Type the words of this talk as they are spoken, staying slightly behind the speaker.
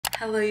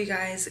Hello you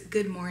guys,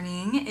 good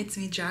morning. It's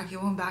me, Jackie.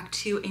 Welcome back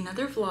to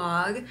another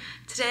vlog.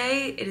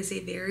 Today it is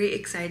a very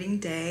exciting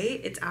day.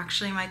 It's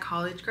actually my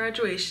college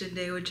graduation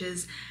day, which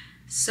is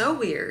so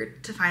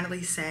weird to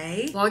finally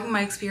say. Vlogging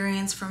my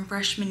experience from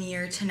freshman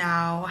year to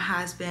now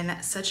has been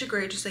such a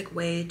great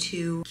way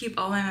to keep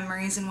all my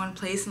memories in one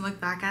place and look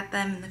back at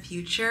them in the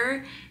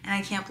future. And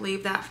I can't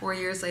believe that 4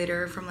 years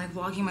later from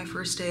vlogging my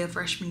first day of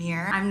freshman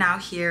year, I'm now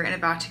here and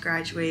about to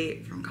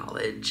graduate from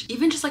college.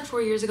 Even just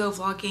 4 years ago,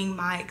 vlogging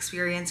my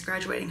experience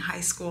graduating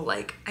high school,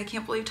 I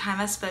can't believe time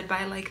has sped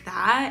by like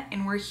that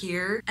and we're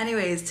here.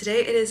 Anyways, today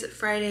it is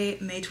Friday,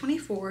 May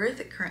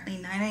 24th, currently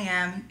 9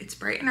 a.m. It's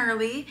bright and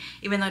early,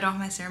 even though I don't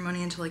have my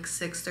ceremony until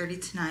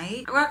 6:30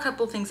 tonight. I've got a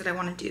couple things that I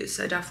want to do,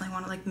 so I definitely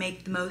want to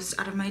make the most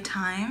out of my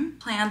time.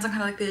 Plans on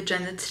the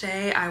agenda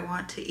today: I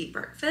want to eat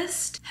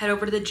breakfast, head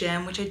over to the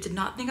gym, which I did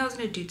not think I was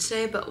going to do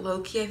today, but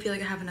low-key I feel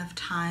like I have enough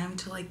time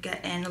to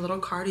get in a little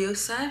cardio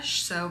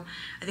sesh, so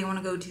I think I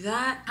want to go do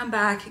that. Come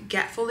back,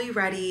 get fully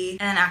ready,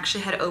 and then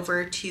actually head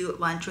over to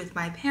lunch with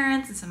my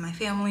parents and some of my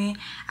family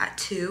at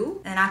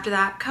 2. And after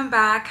that, come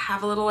back,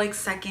 have a little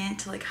second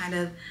to kind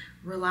of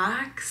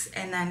relax,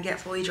 and then get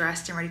fully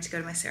dressed and ready to go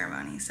to my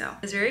ceremony. So I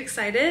was very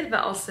excited, but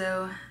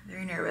also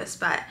very nervous,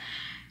 but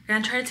I'm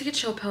gonna try to take a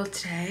chill pill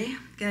today.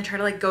 I'm gonna try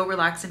to go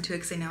relax into it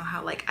because I know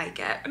how I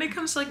get when it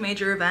comes to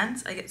major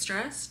events. I get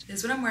stressed. This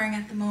is what I'm wearing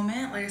at the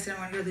moment. Like I said, I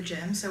want to go to the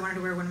gym, so I wanted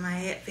to wear one of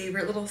my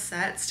favorite little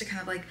sets to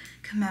kind of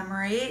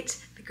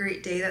commemorate the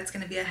great day that's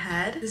gonna be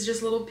ahead. This is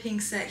just a little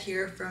pink set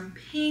here from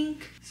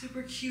Pink,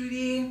 super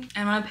cutie.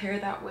 I want to pair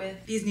that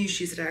with these new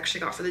shoes that I actually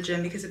got for the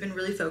gym because I've been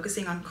really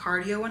focusing on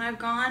cardio when I've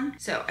gone.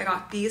 So I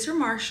got these from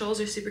Marshalls.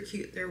 They're super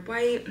cute. They're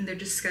white and they're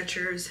just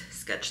Skechers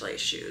Sketch-Lace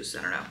shoes.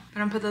 I don't know.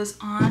 I'm gonna put those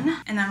on,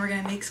 and then we're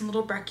gonna make some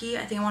little brekkie.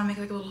 I think I want to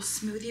make a little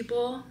smoothie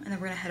bowl, and then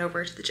we're gonna head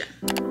over to the gym.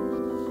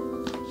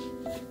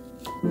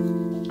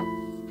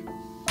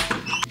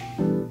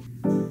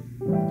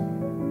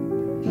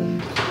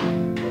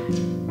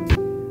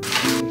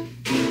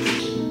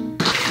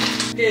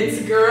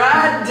 It's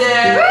grad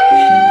day!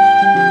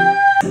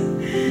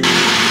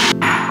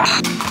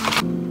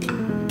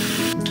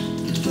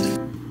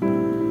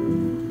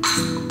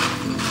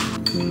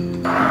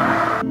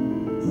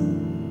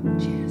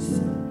 Cheers.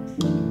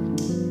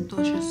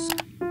 Delicious.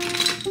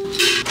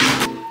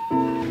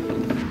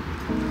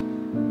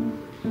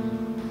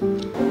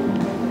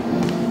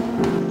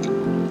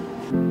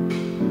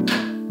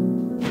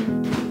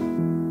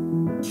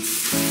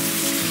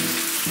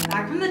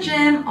 Back from the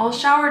gym, all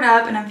showered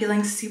up, and I'm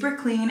feeling super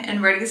clean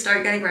and ready to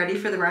start getting ready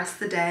for the rest of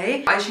the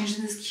day. I changed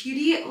in this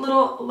cutie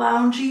little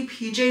loungy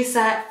PJ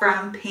set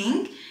from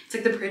Pink.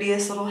 It's the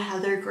prettiest little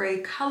heather gray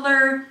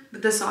color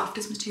with the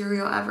softest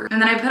material ever.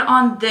 And then I put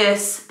on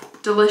this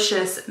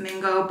delicious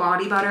mango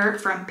body butter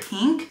from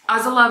Pink.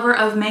 As a lover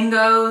of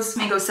mangoes,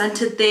 mango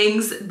scented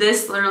things,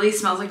 this literally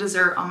smells like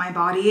dessert on my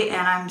body,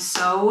 and I'm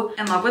so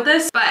in love with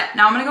this. But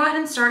now I'm gonna go ahead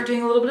and start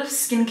doing a little bit of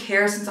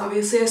skincare, since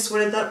obviously I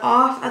sweated that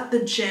off at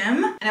the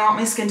gym, and I want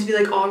my skin to be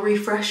all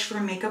refreshed for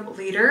makeup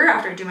later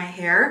after I do my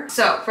hair.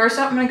 So first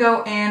up, I'm gonna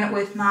go in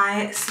with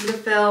my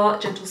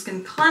Cetaphil Gentle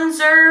Skin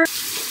Cleanser.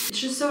 It's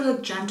just so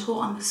gentle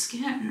on the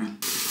skin.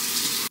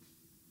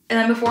 And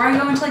then before I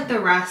go into the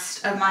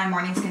rest of my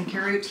morning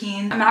skincare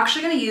routine, I'm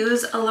actually gonna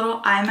use a little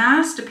eye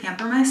mask to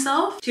pamper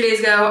myself. 2 days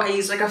ago, I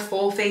used a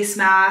full face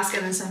mask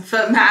and then some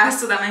foot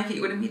masks so that my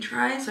feet wouldn't be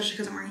dry, especially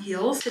because I'm wearing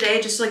heels.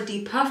 Today, just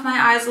depuff my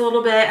eyes a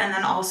little bit and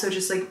then also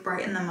just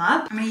brighten them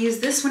up. I'm gonna use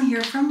this one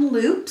here from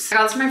Loops. I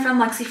got this from my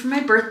friend Lexi for my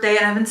birthday,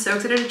 and I've been so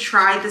excited to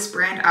try this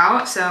brand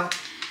out. So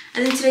I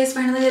think today's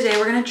finally the day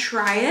we're gonna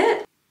try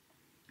it.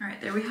 All right,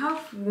 there we have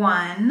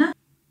one.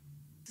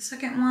 The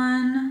second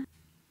one.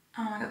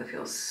 Oh my god, that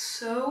feels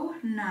so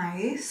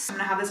nice. I'm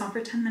gonna have this on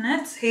for 10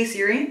 minutes. Hey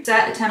Siri,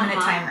 set a 10-minute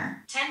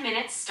timer. 10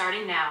 minutes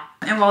starting now.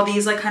 And while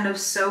these kind of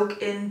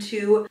soak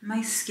into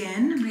my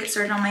skin, I'm gonna get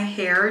started on my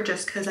hair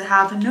just because I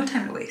have no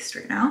time to waste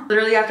right now.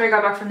 Literally after I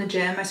got back from the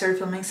gym, I started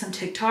filming some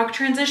TikTok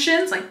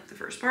transitions, the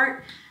first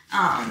part.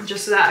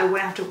 Just so that I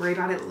wouldn't have to worry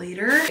about it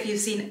later. If you've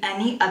seen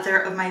any other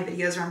of my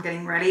videos where I'm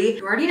getting ready,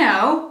 you already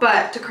know,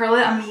 but to curl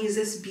it, I'm gonna use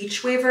this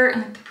beach waver in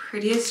the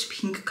prettiest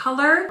pink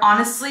color.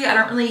 Honestly, I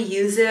don't really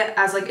use it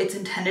as it's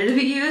intended to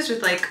be used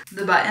with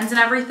the buttons and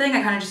everything.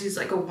 I kind of just use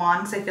a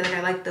wand because I feel I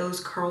like those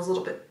curls a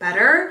little bit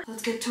better.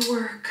 Let's get to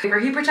work. For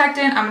heat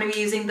protectant, I'm gonna be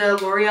using the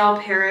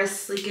L'Oreal Paris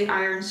Sleek It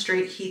Iron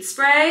Straight Heat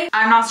Spray.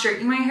 I'm not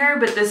straightening my hair,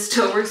 but this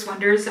still works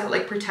wonders at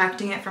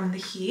protecting it from the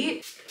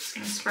heat. Just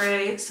gonna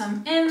spray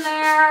some in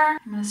there.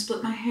 I'm gonna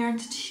split my hair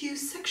into 2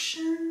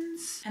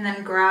 sections and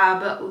then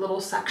grab little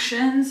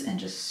sections and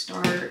just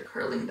start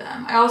curling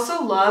them. I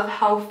also love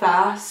how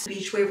fast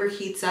Beach Waver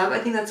heats up. I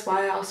think that's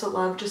why I also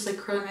love just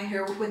curling my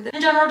hair with it.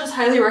 In general, just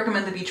highly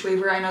recommend the Beach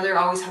Waver. I know they're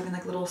always having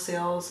little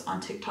sales on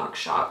TikTok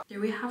Shop.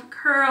 There we have a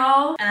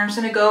curl, and I'm just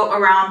gonna go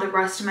around the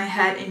rest of my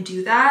head and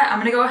do that. I'm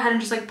gonna go ahead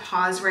and just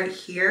pause right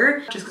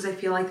here just because I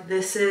feel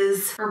this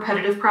is a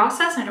repetitive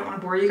process and I don't want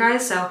to bore you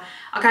guys. So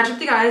I'll catch up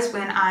with you guys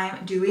when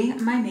I'm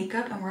doing my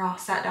makeup and we're all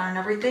set that down and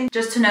everything.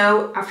 Just to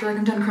note, after like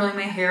I'm done curling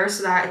my hair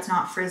so that it's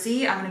not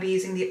frizzy, I'm gonna be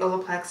using the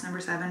Olaplex No.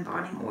 7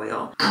 bonding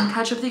oil.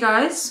 Catch up with you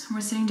guys.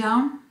 We're sitting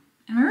down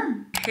in my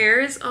room.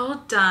 Hair is all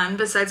done,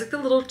 besides like the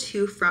little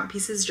 2 front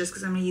pieces, just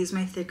because I'm gonna use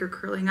my thicker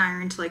curling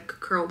iron to like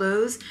curl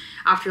those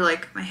after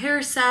like my hair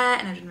is set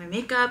and I've done my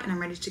makeup and I'm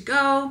ready to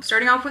go.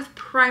 Starting off with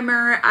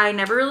primer. I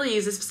never really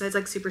use this besides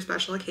like super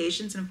special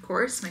occasions, and of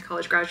course my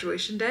college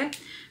graduation day. I'm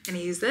gonna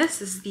use this.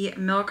 This is the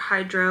Milk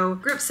Hydro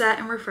Grip Set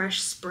and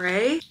Refresh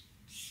Spray.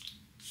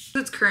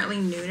 It's currently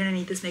noon and I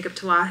need this makeup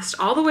to last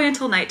all the way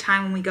until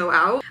nighttime when we go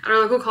out. At our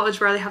local college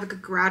bar, they have like a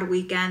grad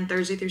weekend,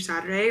 Thursday through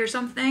Saturday or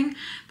something.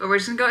 But we're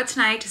just gonna go out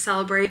tonight to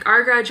celebrate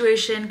our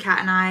graduation, Kat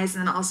and I's,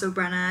 and then also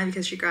Brenna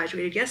because she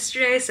graduated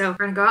yesterday. So we're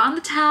gonna go out on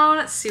the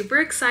town, super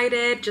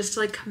excited, just to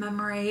like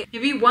commemorate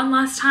maybe one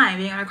last time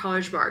being at a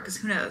college bar, because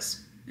who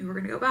knows, maybe we're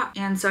gonna go back.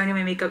 And so I need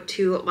my makeup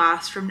to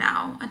last from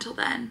now until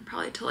then,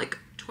 probably till like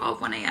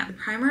 1 a.m. The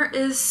primer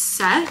is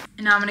set,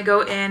 and now I'm gonna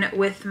go in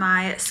with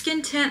my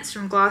skin tints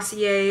from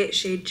Glossier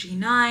shade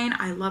G9.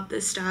 I love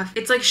this stuff.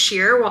 It's like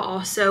sheer while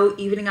also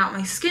evening out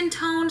my skin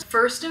tone.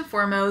 First and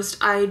foremost,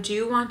 I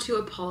do want to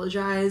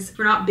apologize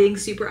for not being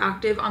super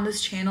active on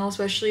this channel,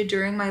 especially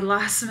during my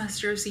last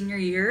semester of senior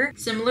year.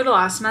 Similar to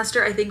last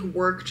semester, I think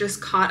work just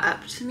caught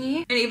up to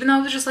me. And even though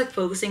I was just like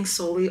focusing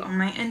solely on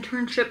my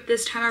internship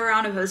this time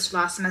around, opposed to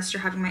last semester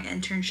having my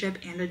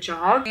internship and a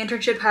job, my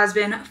internship has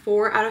been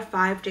 4 out of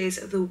 5 days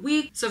of the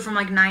week. So from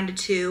like 9 to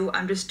 2,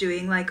 I'm just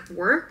doing like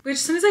work, which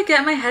sometimes I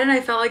get in my head and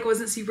I felt like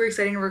wasn't super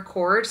exciting to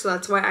record. So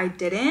that's why I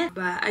didn't.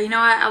 But you know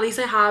what? At least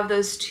I have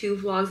those 2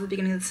 vlogs at the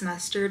beginning of the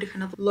semester to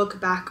kind of look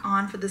back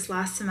on for this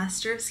last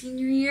semester of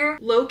senior year.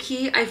 Low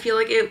key, I feel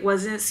like it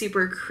wasn't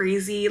super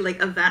crazy,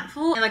 like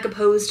eventful. And like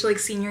opposed to like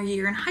senior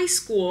year in high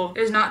school,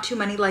 there's not too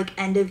many like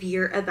end of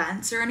year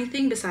events or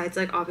anything besides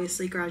like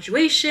obviously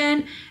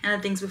graduation and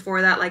the things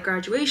before that, like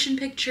graduation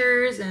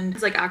pictures. And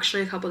it's like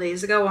actually a couple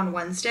days ago on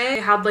Wednesday,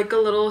 I had like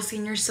a little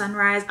senior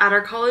sunrise at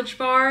our college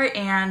bar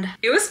and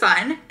it was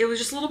fun. It was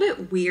just a little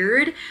bit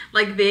weird,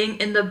 like being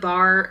in the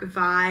bar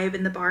vibe,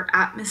 in the bar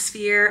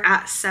atmosphere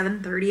at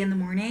 7:30 in the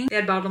morning. They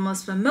had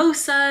bottomless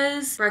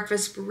mimosas,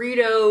 breakfast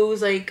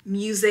burritos, like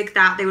music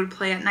that they would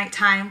play at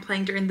nighttime,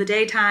 playing during the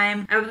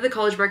daytime. I hope that the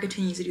college bar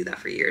continues to do that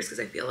for years because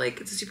I feel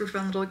like it's a super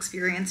fun little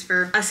experience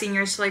for us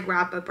seniors to like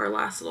wrap up our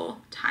last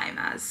little time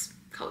as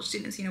college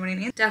students, you know what I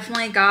mean?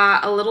 Definitely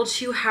got a little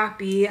too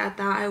happy at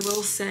that, I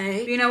will say.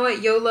 But you know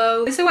what,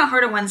 YOLO. At least I went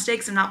hard on Wednesday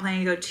because I'm not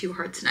planning to go too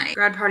hard tonight.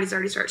 Grad parties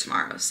already start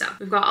tomorrow, so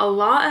we've got a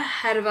lot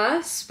ahead of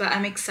us, but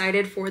I'm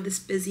excited for this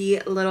busy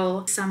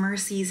little summer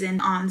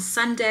season. On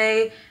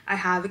Sunday, I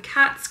have a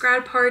Kat's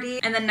grad party,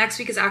 and then next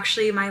week is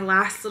actually my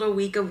last little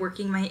week of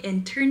working my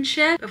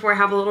internship before I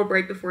have a little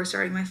break before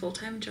starting my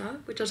full-time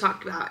job, which I'll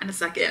talk about in a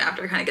second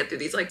after I kind of get through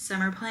these like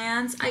summer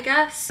plans, I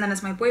guess. And then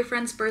it's my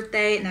boyfriend's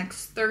birthday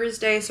next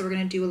Thursday, so we're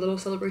gonna do a little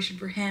celebration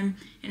for him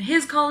in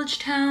his college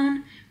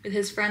town with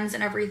his friends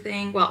and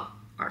everything. Well,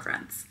 our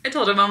friends. I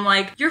told him, I'm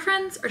like, your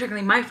friends are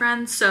technically my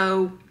friends,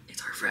 so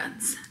it's our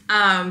friends.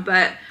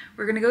 But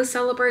we're gonna go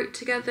celebrate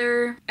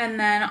together. And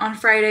then on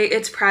Friday,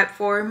 it's prep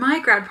for my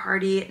grad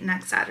party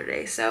next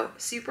Saturday. So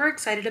super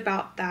excited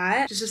about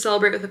that. Just to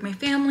celebrate with like my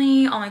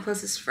family, all my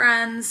closest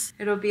friends.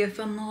 It'll be a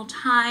fun little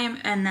time.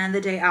 And then the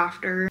day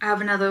after, I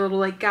have another little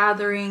like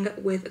gathering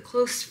with a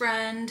close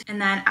friend.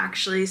 And then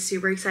actually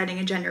super exciting,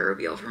 a gender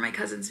reveal for my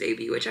cousin's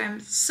baby, which I'm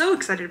so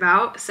excited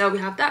about. So we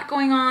have that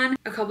going on.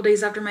 A couple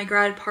days after my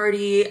grad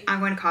party, I'm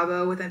going to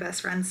Cabo with my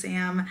best friend,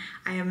 Sam.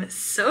 I am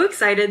so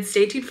excited.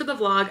 Stay tuned for the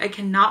vlog. I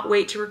cannot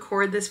wait to record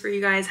this for you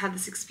guys, have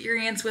this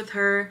experience with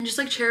her, and just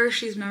like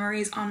cherish these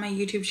memories on my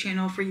YouTube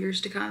channel for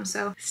years to come.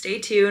 So stay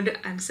tuned.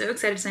 I'm so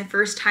excited. It's my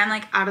first time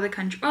like out of the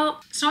country.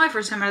 Well, it's not my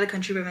first time out of the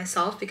country by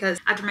myself, because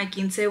after my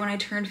quince when I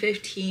turned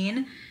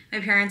 15, my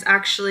parents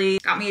actually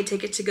got me a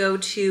ticket to go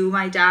to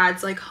my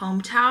dad's like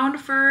hometown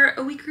for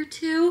a week or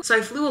 2. So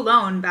I flew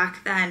alone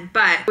back then,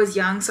 but I was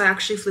young, so I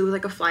actually flew with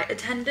like a flight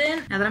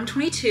attendant. Now that I'm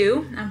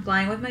 22, I'm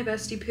flying with my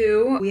bestie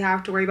Pooh. We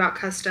have to worry about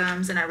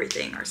customs and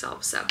everything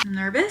ourselves, so I'm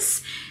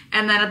nervous.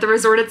 And then at the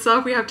resort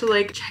itself, we have to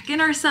like check in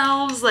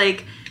ourselves,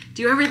 like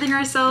do everything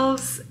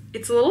ourselves.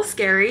 It's a little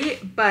scary,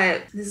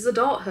 but this is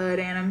adulthood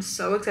and I'm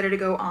so excited to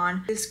go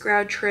on this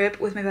grad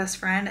trip with my best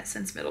friend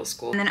since middle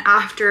school. And then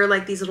after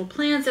like these little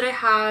plans that I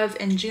have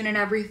in June and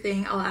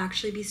everything, I'll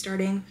actually be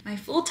starting my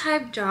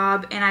full-time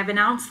job. And I've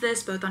announced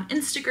this both on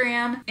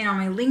Instagram and on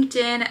my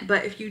LinkedIn,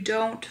 but if you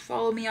don't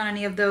follow me on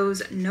any of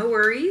those, no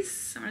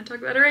worries. I'm gonna talk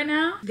about it right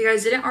now. If you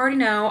guys didn't already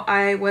know,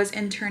 I was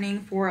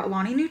interning for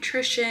Alani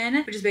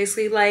Nutrition, which is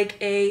basically like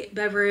a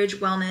beverage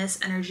wellness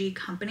energy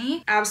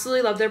company. I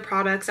absolutely love their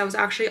products. I was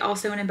actually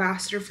also an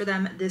ambassador for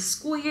them this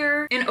school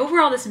year. And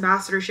overall, this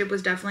ambassadorship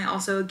was definitely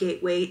also a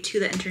gateway to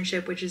the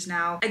internship, which is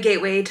now a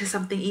gateway to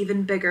something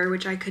even bigger,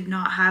 which I could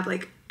not have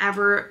like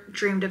ever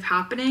dreamed of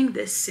happening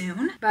this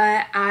soon.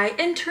 But I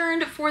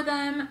interned for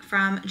them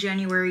from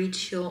January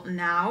till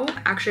now.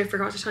 Actually, I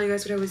forgot to tell you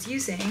guys what I was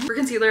using. For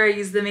concealer, I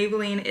used the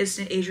Maybelline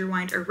Instant Age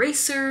Rewind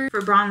Eraser.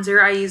 For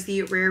bronzer, I use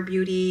the Rare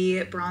Beauty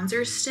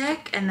bronzer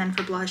stick. And then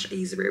for blush, I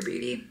use the Rare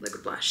Beauty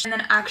liquid blush. And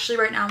then actually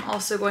right now I'm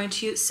also going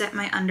to set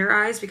my under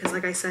eyes because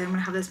like I said, I'm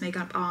gonna have this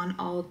makeup on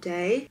all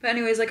day. But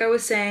anyways, like I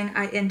was saying,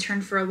 I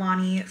interned for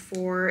Alani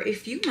for a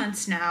few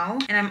months now.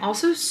 And I'm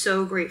also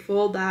so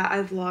grateful that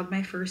I vlogged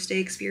my first day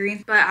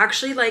experience. But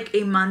actually like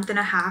a month and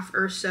a half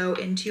or so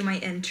into my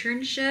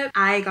internship,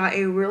 I got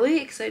a really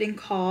exciting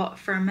call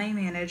from my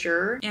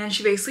manager. And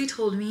she basically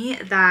told me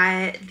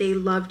that they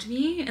loved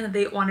me and that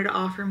they wanted to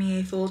offer me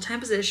a full-time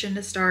position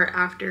to start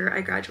after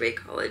I graduate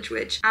college,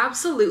 which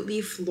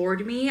absolutely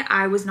floored me.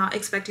 I was not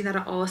expecting that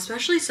at all,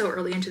 especially so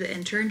early into the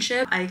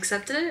internship. I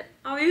accepted it,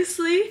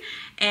 obviously,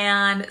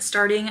 and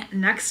starting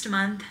next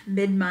month,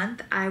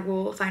 mid-month, I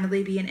will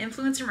finally be an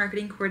influencer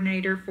marketing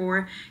coordinator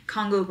for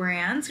Congo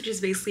Brands, which is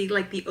basically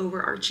like the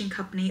overarching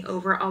company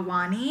over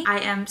Alani. I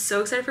am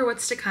so excited for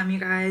what's to come, you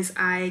guys.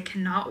 I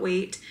cannot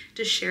wait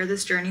to share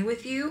this journey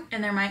with you,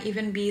 and there might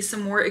even be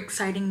some more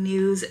exciting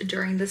news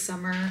during the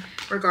summer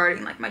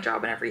regarding like my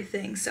job and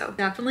everything, so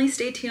definitely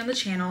stay tuned on the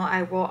channel.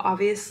 I will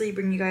obviously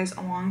bring you guys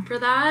along for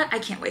that. I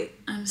can't wait.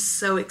 I'm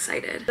so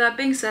excited. That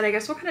being said, I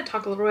guess we'll kind of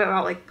talk a little bit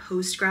about like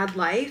post-grad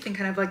life and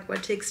kind of like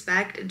what to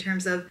expect in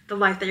terms of the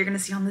life that you're gonna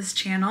see on this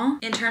channel.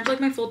 In terms of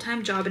like my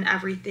full-time job and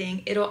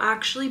everything, it'll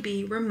actually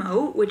be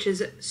remote, which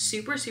is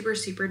super, super,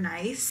 super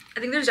nice. I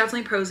think there's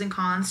definitely pros and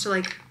cons to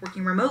like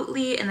working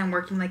remotely and then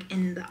working like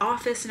in the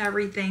office and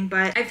everything,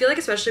 but I feel like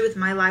especially with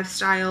my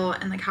lifestyle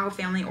and like how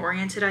family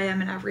oriented I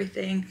am and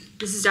everything,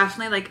 this is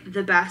definitely like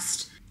the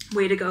best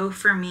way to go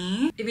for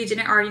me. If you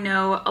didn't already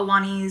know,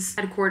 Alani's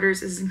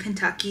headquarters is in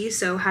Kentucky,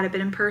 so had it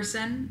been in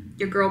person,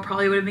 your girl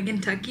probably would have been in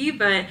Kentucky,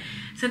 but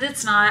since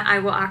it's not, I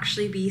will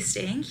actually be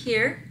staying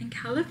here in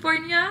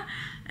California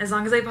as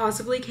long as I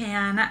possibly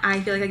can. I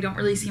feel like I don't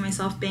really see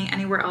myself being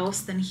anywhere else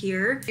than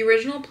here. The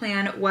original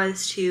plan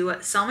was to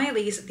sell my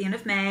lease at the end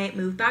of May,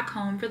 move back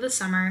home for the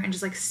summer, and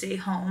just like stay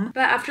home.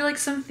 But after like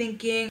some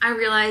thinking, I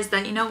realized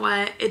that, you know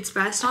what, it's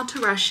best not to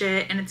rush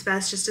it, and it's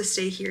best just to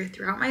stay here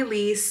throughout my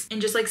lease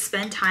and just like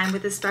spend time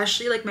with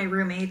especially like my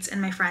roommates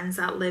and my friends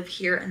that live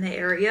here in the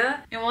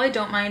area. And while I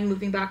don't mind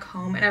moving back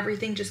home and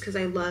everything just because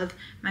I love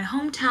my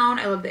hometown,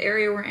 I love the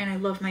area we're in, I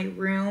love my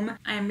room,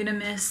 I am gonna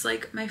miss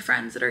like my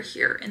friends that are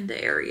here in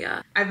the area.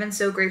 I've been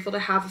so grateful to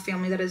have a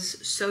family that is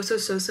so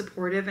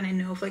supportive, and I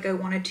know if like I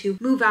wanted to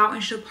move out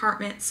into an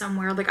apartment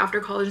somewhere like after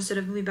college instead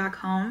of moving back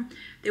home,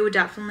 they would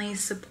definitely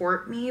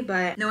support me.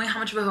 But knowing how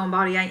much of a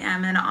homebody I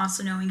am and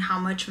also knowing how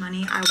much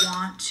money I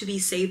want to be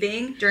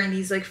saving during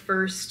these like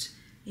first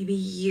maybe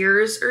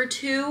years or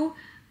two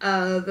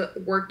of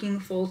working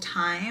full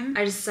time,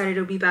 I just decided it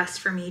would be best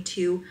for me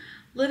to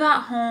live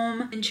at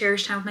home and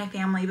cherish time with my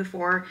family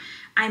before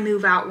I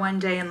move out one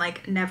day and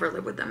like never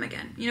live with them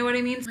again. You know what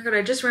I mean? Oh my god,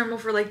 I just rambled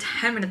for like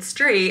 10 minutes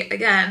straight.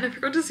 Again, I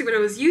forgot to see what I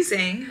was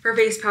using. For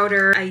face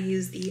powder, I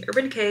use the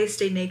Urban Decay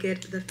Stay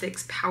Naked The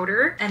Fix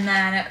powder. And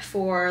then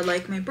for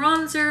like my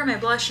bronzer, my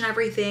blush and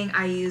everything,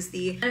 I use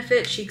the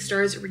Benefit Cheek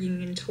Stars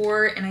Reunion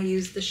Tour, and I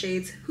use the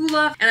shades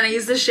Hula, and then I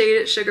use the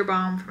shade Sugar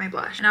Bomb for my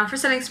blush. And now for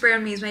setting spray, I'm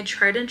gonna use my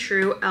tried and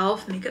true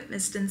e.l.f. Makeup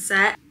Mist and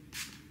Set.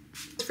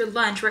 For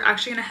lunch, we're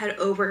actually gonna head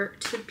over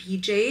to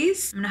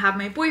BJ's. I'm gonna have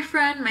my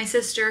boyfriend, my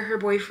sister, her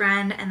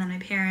boyfriend, and then my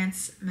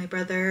parents, my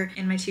brother,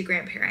 and my 2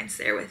 grandparents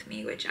there with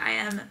me, which I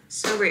am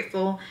so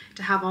grateful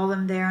to have all of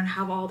them there and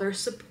have all their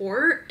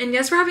support. And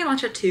yes, we're having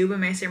lunch at 2, but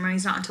my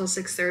ceremony's not until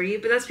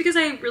 6:30, but that's because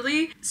I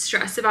really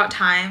stress about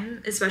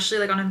time, especially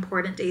like on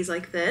important days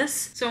like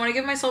this. So I wanna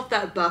give myself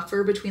that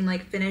buffer between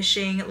like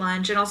finishing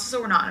lunch and also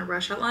so we're not in a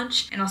rush at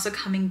lunch, and also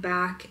coming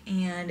back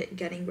and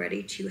getting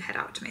ready to head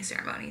out to my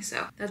ceremony.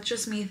 So that's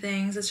just me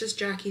things. That's just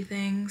Jackie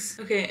things.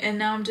 Okay, and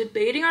now I'm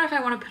debating on if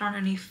I want to put on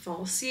any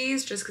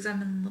falsies just because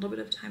I'm in a little bit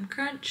of time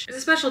crunch. It's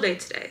a special day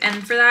today,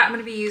 and for that I'm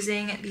going to be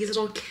using these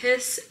little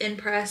Kiss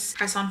Impress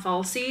press-on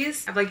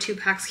falsies. I have like 2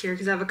 packs here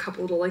because I have a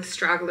couple little like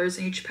stragglers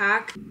in each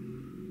pack.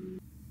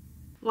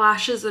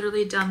 Lashes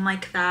literally done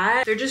like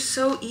that. They're just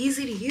so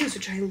easy to use,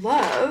 which I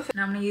love.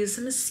 Now I'm gonna use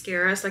some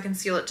mascara so I can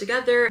seal it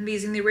together. I'm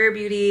using the Rare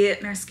Beauty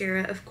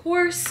mascara, of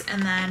course,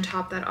 and then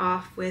top that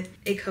off with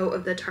a coat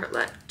of the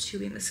Tartelette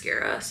Tubing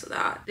mascara so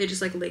that they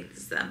just like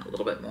lengthens them a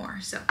little bit more.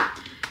 So I'm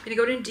gonna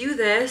go ahead and do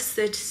this.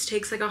 It just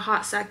takes like a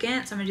hot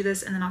second. So I'm gonna do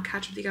this and then I'll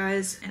catch up with you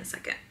guys in a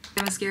second.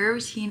 The mascara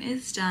routine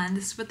is done.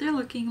 This is what they're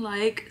looking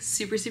like.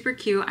 Super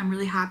cute. I'm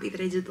really happy that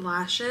I did the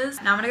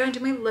lashes. Now I'm gonna go and do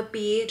my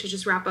lippy to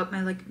just wrap up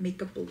my like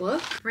makeup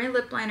look. For my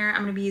lip liner,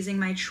 I'm gonna be using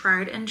my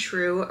tried and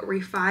true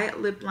Refi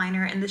lip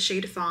liner in the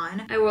shade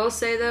Fawn. I will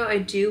say though, I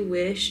do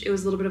wish it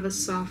was a little bit of a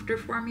softer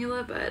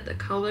formula, but the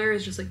color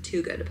is just like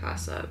too good to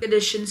pass up.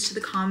 Additions to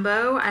the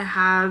combo, I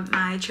have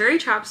my cherry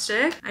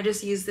chapstick. I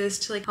just use this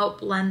to like help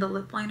blend the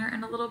lip liner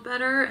in a little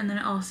better, and then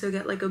also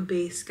get like a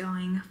base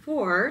going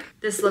for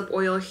this lip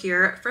oil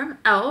here from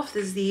e.l.f.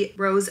 This is the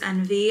Rose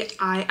Envy.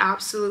 I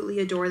absolutely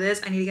adore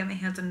this. I need to get my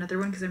hands on another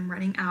one because I'm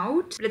running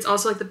out, but it's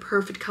also like the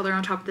perfect color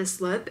on top of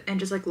this lip and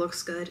just like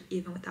looks good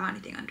even without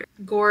anything under.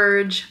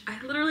 Gorge.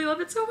 I literally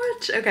love it so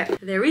much. Okay,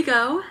 there we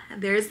go.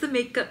 There's the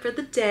makeup for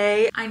the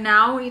day. I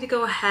now need to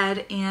go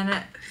ahead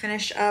and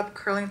finish up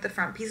curling the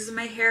front pieces of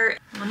my hair.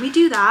 Let me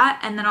do that,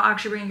 and then I'll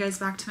actually bring you guys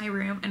back to my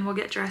room and we'll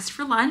get dressed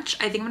for lunch.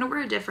 I think I'm gonna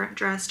wear a different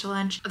dress to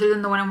lunch other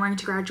than the one I'm wearing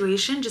to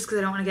graduation, just because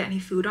I don't want to get any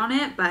food on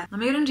it. But let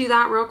me go ahead and do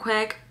that real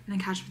quick and then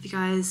catch up with you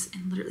guys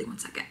in literally 1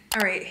 second.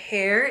 All right,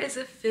 hair is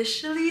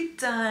officially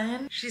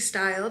done. She's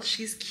styled,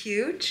 she's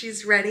cute,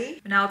 she's ready.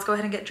 But now let's go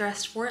ahead and get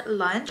dressed for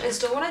lunch. I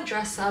still want to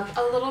dress up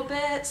a little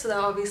bit so that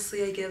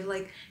obviously I give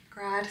like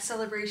grad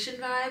celebration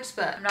vibes,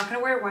 but I'm not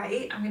gonna wear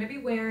white. I'm gonna be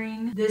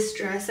wearing this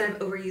dress that I've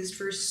overused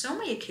for so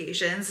many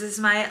occasions. This is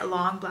my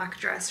long black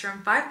dress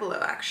from Five Below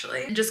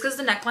actually. And just because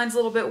the neckline's a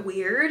little bit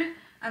weird,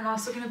 I'm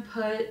also gonna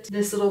put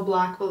this little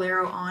black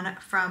bolero on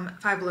from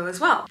Five Below as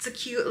well. It's a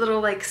cute little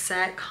like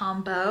set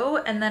combo.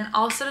 And then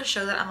also to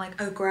show that I'm like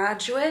a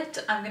graduate,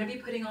 I'm gonna be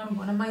putting on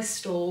one of my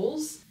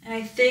stoles. And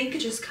I think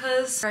just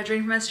because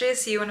graduating from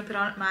SJSU, I want to put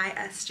on my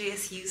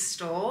SJSU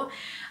stole.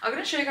 I'm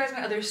gonna show you guys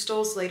my other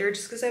stoles later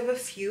just because I have a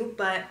few,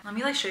 but let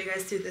me like show you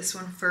guys through this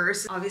one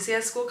first. Obviously it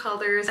has school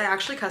colors. I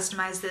actually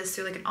customized this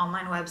through like an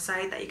online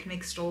website that you can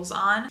make stoles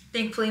on.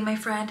 Thankfully my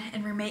friend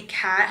and roommate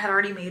Kat had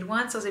already made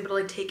one, so I was able to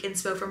like take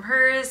inspo from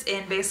hers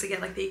and basically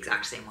get like the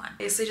exact same one.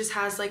 Basically just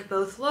has like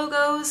both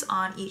logos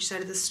on each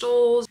side of the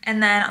stoles.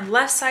 And then on the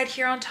left side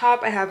here on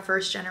top I have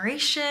first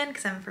generation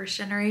because I'm a first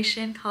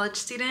generation college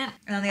student.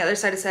 And on the other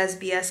side it says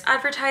BS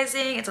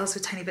advertising. It's also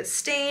a tiny bit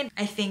stained,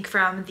 I think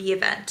from the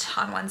event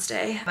on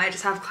Wednesday. I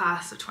just have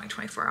class of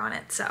 2024 on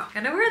it, so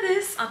I'm gonna wear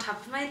this on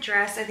top of my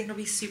dress. I think it'll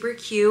be super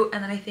cute.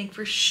 And then I think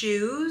for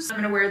shoes, I'm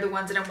gonna wear the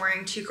ones that I'm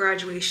wearing to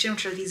graduation,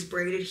 which are these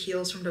braided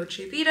heels from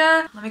Dolce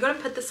Vita. Let me go and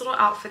put this little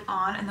outfit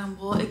on and then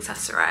we'll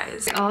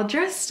accessorize. All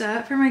dressed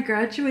up for my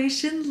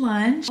graduation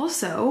lunch.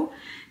 Also,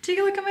 take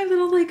a look at my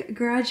little like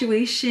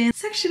graduation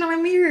section on my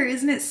mirror.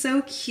 Isn't it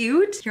so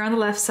cute? Here on the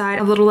left side,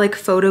 a little like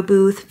photo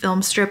booth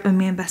film strip of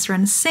me and best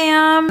friend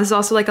Sam. This is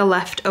also like a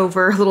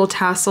leftover little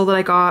tassel that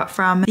I got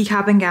from the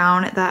cap and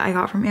gown that I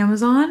got from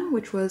Amazon,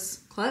 which was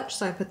clutch,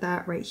 so I put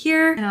that right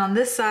here. And on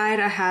this side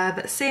I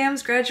have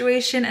Sam's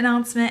graduation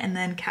announcement and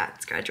then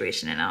Kat's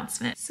graduation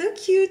announcement. So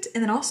cute.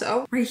 And then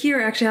also right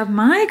here I actually have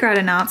my grad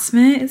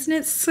announcement. Isn't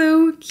it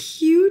so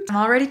cute? I'm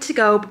all ready to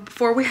go, but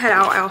before we head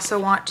out I also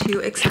want to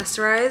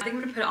accessorize. I think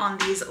I'm gonna put on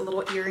these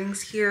little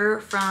earrings here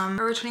from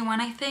Forever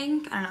 21, I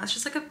think. I don't know, it's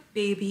just like a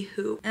baby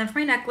hoop. And then for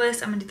my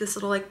necklace, I'm gonna do this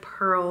little like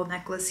pearl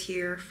necklace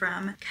here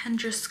from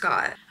Kendra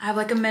Scott. I have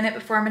like a minute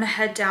before I'm gonna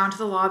head down to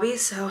the lobby,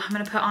 so I'm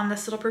gonna put on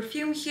this little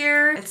perfume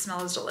here. It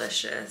smells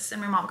delicious and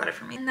my mom got it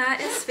for me. And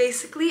that is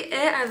basically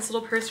it. I have this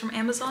little purse from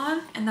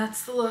Amazon and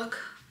that's the look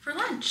for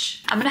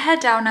lunch. I'm gonna head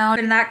down now.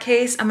 But in that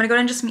case, I'm gonna go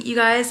and just meet you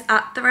guys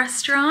at the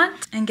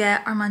restaurant and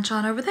get our lunch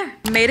on over there.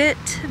 Made it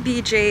to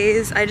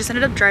BJ's. I just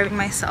ended up driving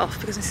myself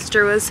because my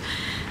sister was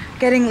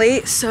getting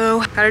late,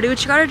 so gotta do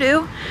what you gotta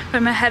do. But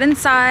I'm gonna head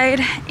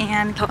inside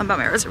and tell them about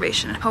my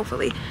reservation.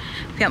 Hopefully,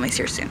 family's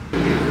here soon.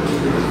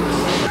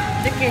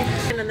 Okay,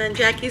 and then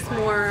Jackie's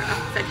more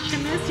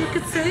affectionate, you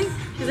could say.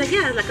 She's like,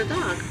 yeah, like a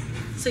dog.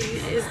 So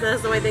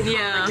that's the way they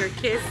call like your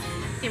kids.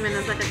 Him and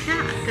it's like a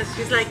cat, because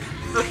she's like,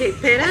 okay,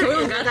 pera,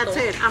 and that's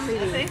it. I'm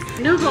eating.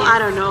 Noodle, I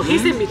don't know.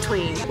 He's in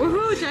between.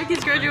 Woohoo!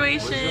 Jackie's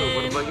graduation.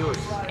 What about yours?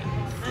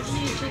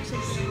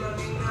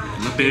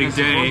 A big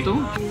day.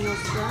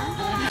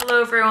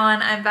 Hello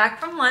everyone, I'm back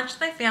from lunch with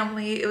my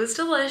family. It was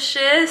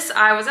delicious.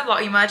 I wasn't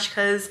vlogging much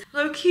because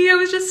low-key I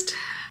was just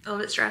a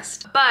little bit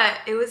stressed, but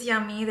it was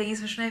yummy. Thank you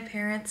so much to my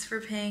parents for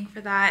paying for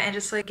that and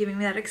just like giving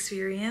me that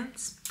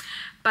experience.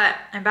 But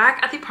I'm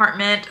back at the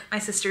apartment. My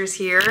sister's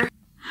here.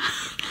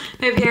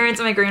 My parents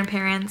and my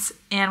grandparents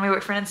and my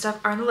boyfriend and stuff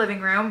are in the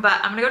living room, but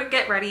I'm gonna go to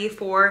get ready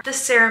for the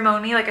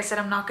ceremony. Like I said,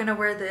 I'm not gonna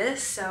wear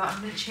this, so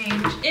I'm gonna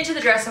change into the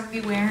dress I'm gonna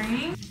be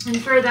wearing.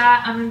 And for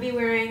that, I'm gonna be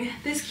wearing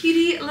this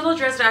cutie little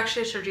dress that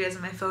actually I showed you guys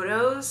in my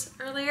photos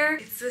earlier.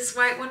 It's this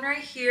white one right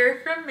here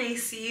from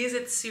Macy's.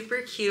 It's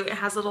super cute. It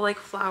has little like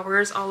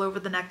flowers all over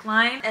the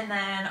neckline. And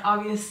then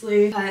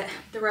obviously put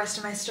the rest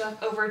of my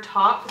stuff over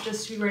top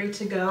just to be ready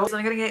to go. So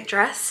I'm gonna get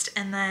dressed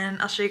and then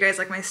I'll show you guys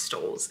like my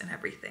stoles and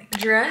everything. The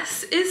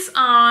dress is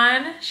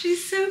on.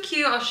 She's so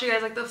cute. I'll show you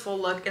guys like the full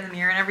look in the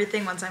mirror and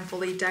everything once I'm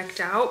fully decked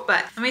out,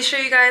 but let me show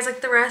you guys like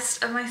the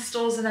rest of my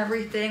stoles and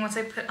everything once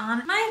I put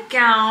on my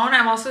gown.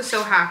 I'm also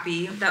so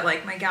happy that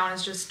like my gown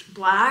is just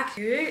black.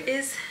 Here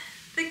is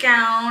the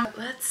gown.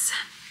 Let's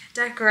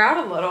deck her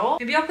out a little.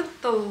 Maybe I'll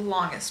put the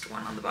longest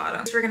one on the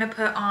bottom. So we're gonna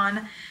put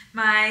on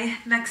my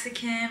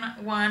Mexican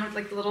one with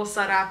like the little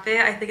sarape.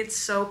 I think it's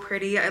so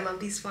pretty. I love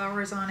these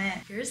flowers on it.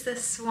 Here's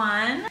this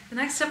one. The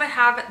next up I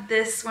have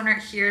this one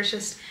right here. It's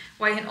just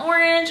white and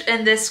orange,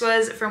 and this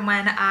was from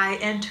when I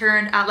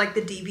interned at like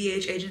the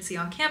DBH agency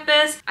on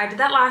campus. I did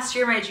that last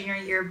year, my junior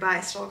year, but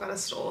I still got a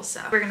stole,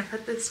 so we're gonna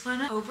put this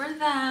one over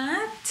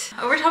that.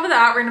 Over top of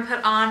that, we're gonna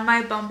put on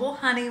my Bumble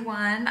Honey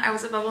one. I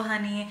was at Bumble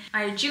Honey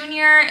my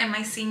junior and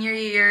my senior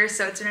year,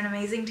 so it's been an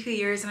amazing 2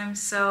 years, and I'm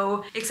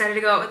so excited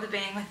to go out with a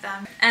bang with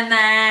them. And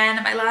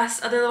then my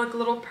last other like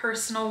little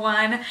personal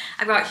one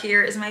I got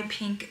here is my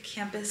Pink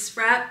Campus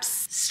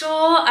Reps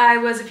stole. I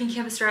was a Pink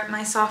Campus Rep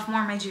my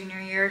sophomore, my junior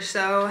year,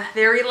 so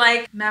very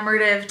like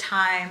memorative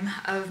time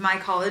of my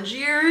college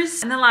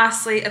years. And then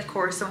lastly, of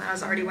course, the one I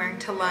was already wearing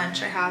to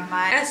lunch, I have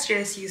my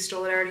SJSU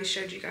stole that I already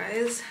showed you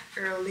guys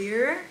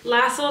earlier.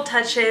 Last little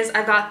touches,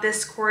 I got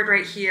this cord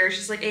right here. It's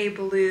just like a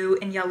blue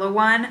and yellow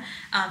one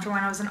from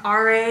when I was an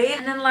RA.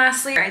 And then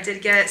lastly, I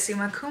did get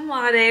summa cum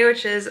laude,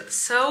 which is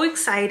so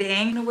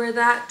exciting. I'm gonna wear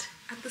that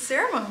at the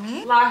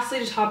ceremony.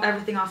 Lastly, to top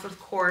everything off, of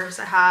course,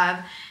 I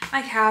have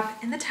my cap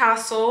and the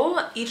tassel.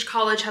 Each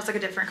college has like a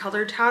different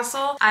colored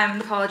tassel. I'm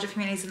the College of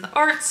Humanities and the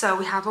Arts, so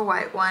we have a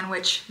white one,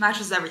 which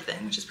matches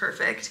everything, which is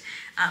perfect.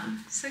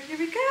 So here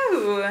we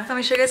go. So let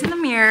me show you guys in the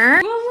mirror.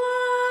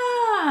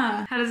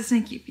 Voila! How does this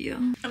make you feel?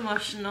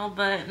 Emotional,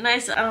 but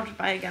nice. I don't have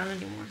to buy a gown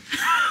anymore.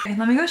 Okay,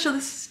 let me go show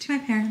this to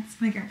my parents,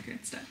 my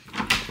grandparents stuff.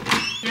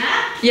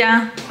 Yeah?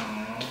 Yeah.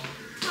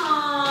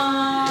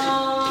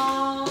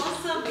 Aww,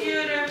 so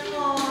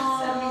beautiful.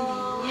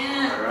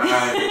 Yeah. All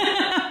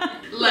right.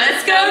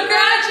 Let's go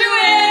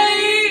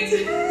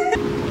graduate!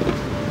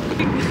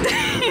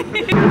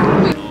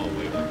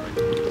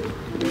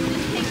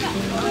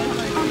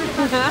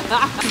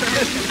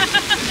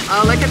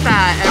 Oh, look at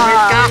that.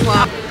 Everyone's got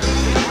one.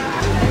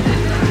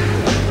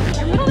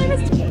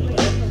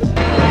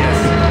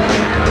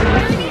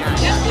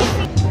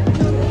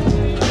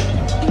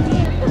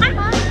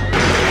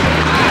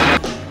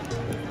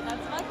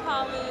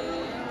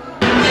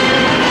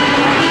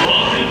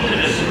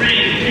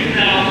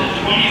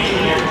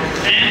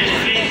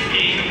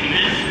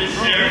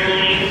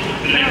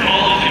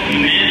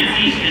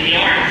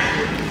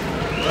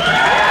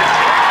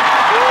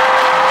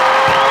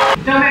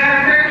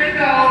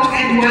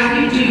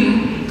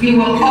 You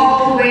will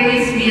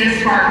always be a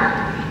Spartan,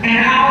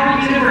 and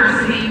our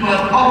university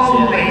will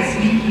always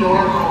be your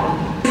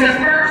home. The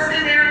first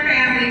in their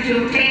family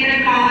to obtain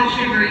a college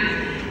degree.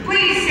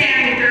 Please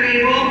stand if you're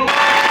able.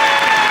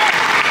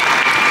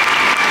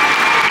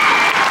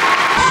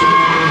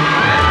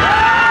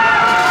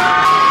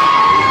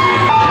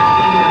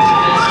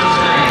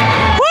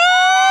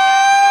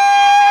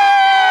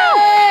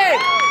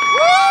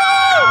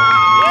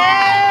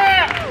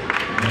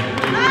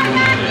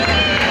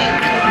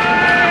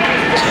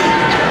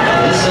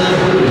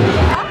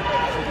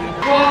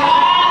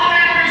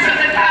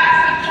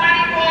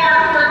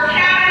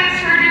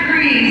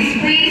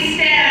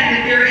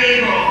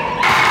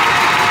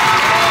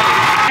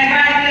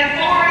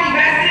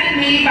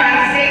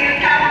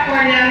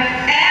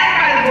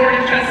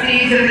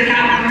 Of the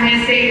California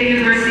State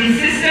University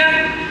system,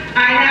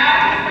 I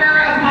now confer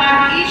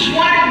upon each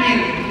one of you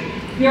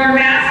your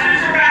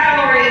master's or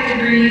baccalaureate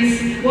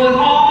degrees with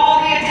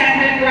all the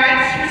attendant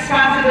rights,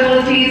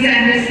 responsibilities,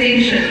 and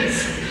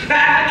distinctions.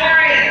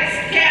 Baccalaureates,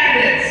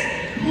 candidates,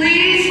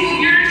 please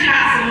move your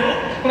tassel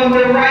from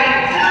the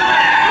right to the left.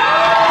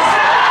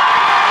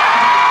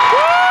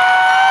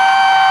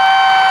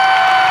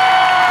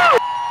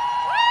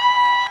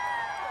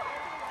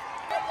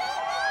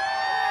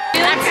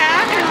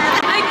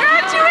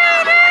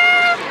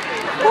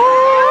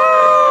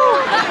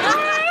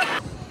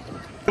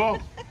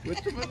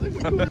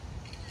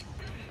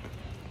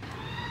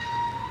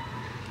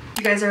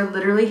 You guys are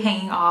literally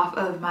hanging off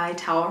of my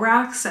towel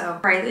rack, so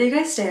right that you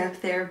guys stay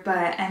up there,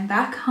 but I'm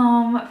back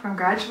home from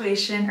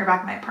graduation, or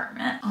back in my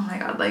apartment. Oh my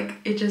god, like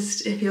it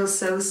feels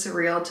so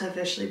surreal to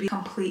officially be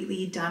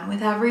completely done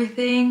with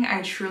everything.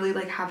 I truly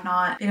like have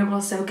not been able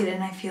to soak it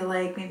in. I feel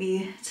like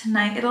maybe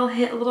tonight it'll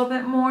hit a little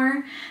bit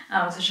more,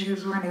 especially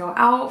because we're gonna go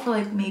out for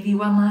like maybe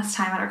one last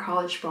time at our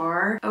college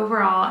bar.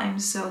 Overall, I'm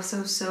so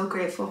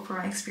grateful for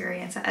my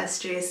experience at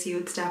SJSU.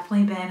 It's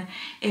definitely been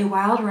a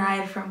wild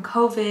ride from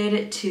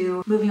COVID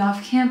to moving off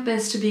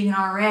campus to being an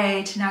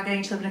RA to now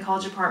getting to live in a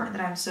college apartment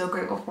that I'm so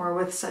grateful for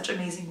with such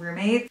amazing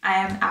roommates. I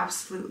am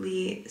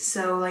absolutely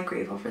so like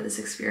grateful for this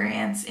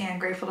experience, and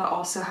grateful to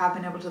also have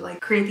been able to like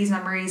create these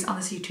memories on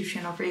this YouTube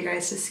channel for you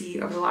guys to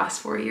see over the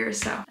last 4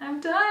 years. So I'm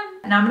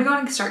done. Now I'm gonna go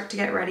and start to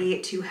get ready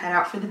to head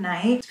out for the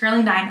night. It's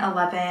currently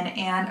 9:11,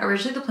 and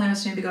originally the plan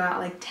was to maybe go out at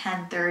like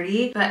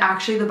 10:30, but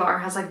actually the bar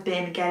has like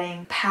been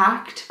getting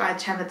packed by the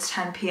time it's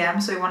 10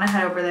 p.m. So we want to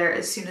head over there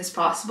as soon as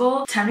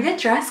possible. Time to get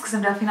dressed because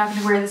I'm definitely not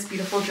gonna wear this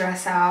beautiful dress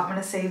dress out. I'm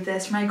gonna save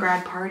this for my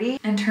grad party.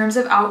 In terms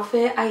of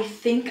outfit, I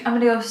think I'm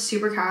gonna go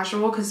super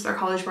casual because it's our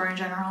college bar in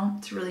general.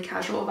 It's a really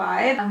casual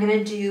vibe. I'm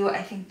gonna do,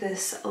 I think,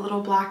 this little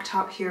black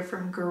top here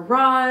from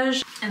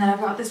Garage. And then I've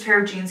got this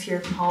pair of jeans here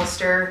from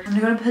Hollister. I'm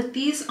gonna put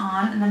these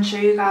on and then show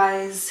you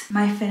guys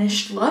my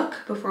finished look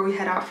before we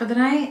head out for the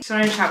night. Just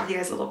wanted to chat with you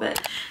guys a little bit.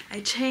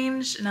 I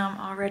changed and now I'm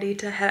all ready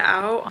to head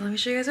out. Let me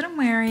show you guys what I'm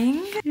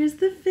wearing. Here's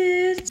the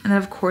fit. And then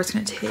of course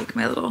gonna take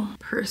my little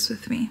purse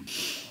with me.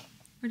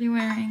 What are you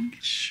wearing?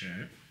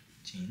 Shirt,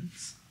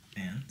 jeans,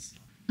 pants.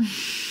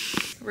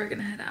 We're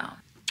gonna head out.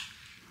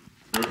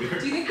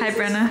 Hi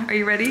Brenna, are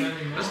you ready?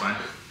 That's fine.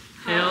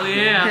 Hell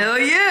yeah. Hell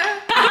yeah!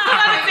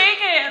 Let's take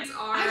it.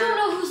 I don't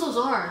know whose those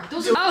are.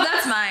 Those are. Oh,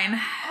 that's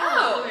mine.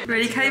 Oh.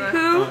 Ready,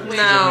 Kaipu?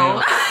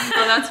 No.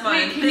 No, that's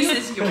mine.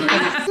 This is yours.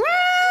 Woo!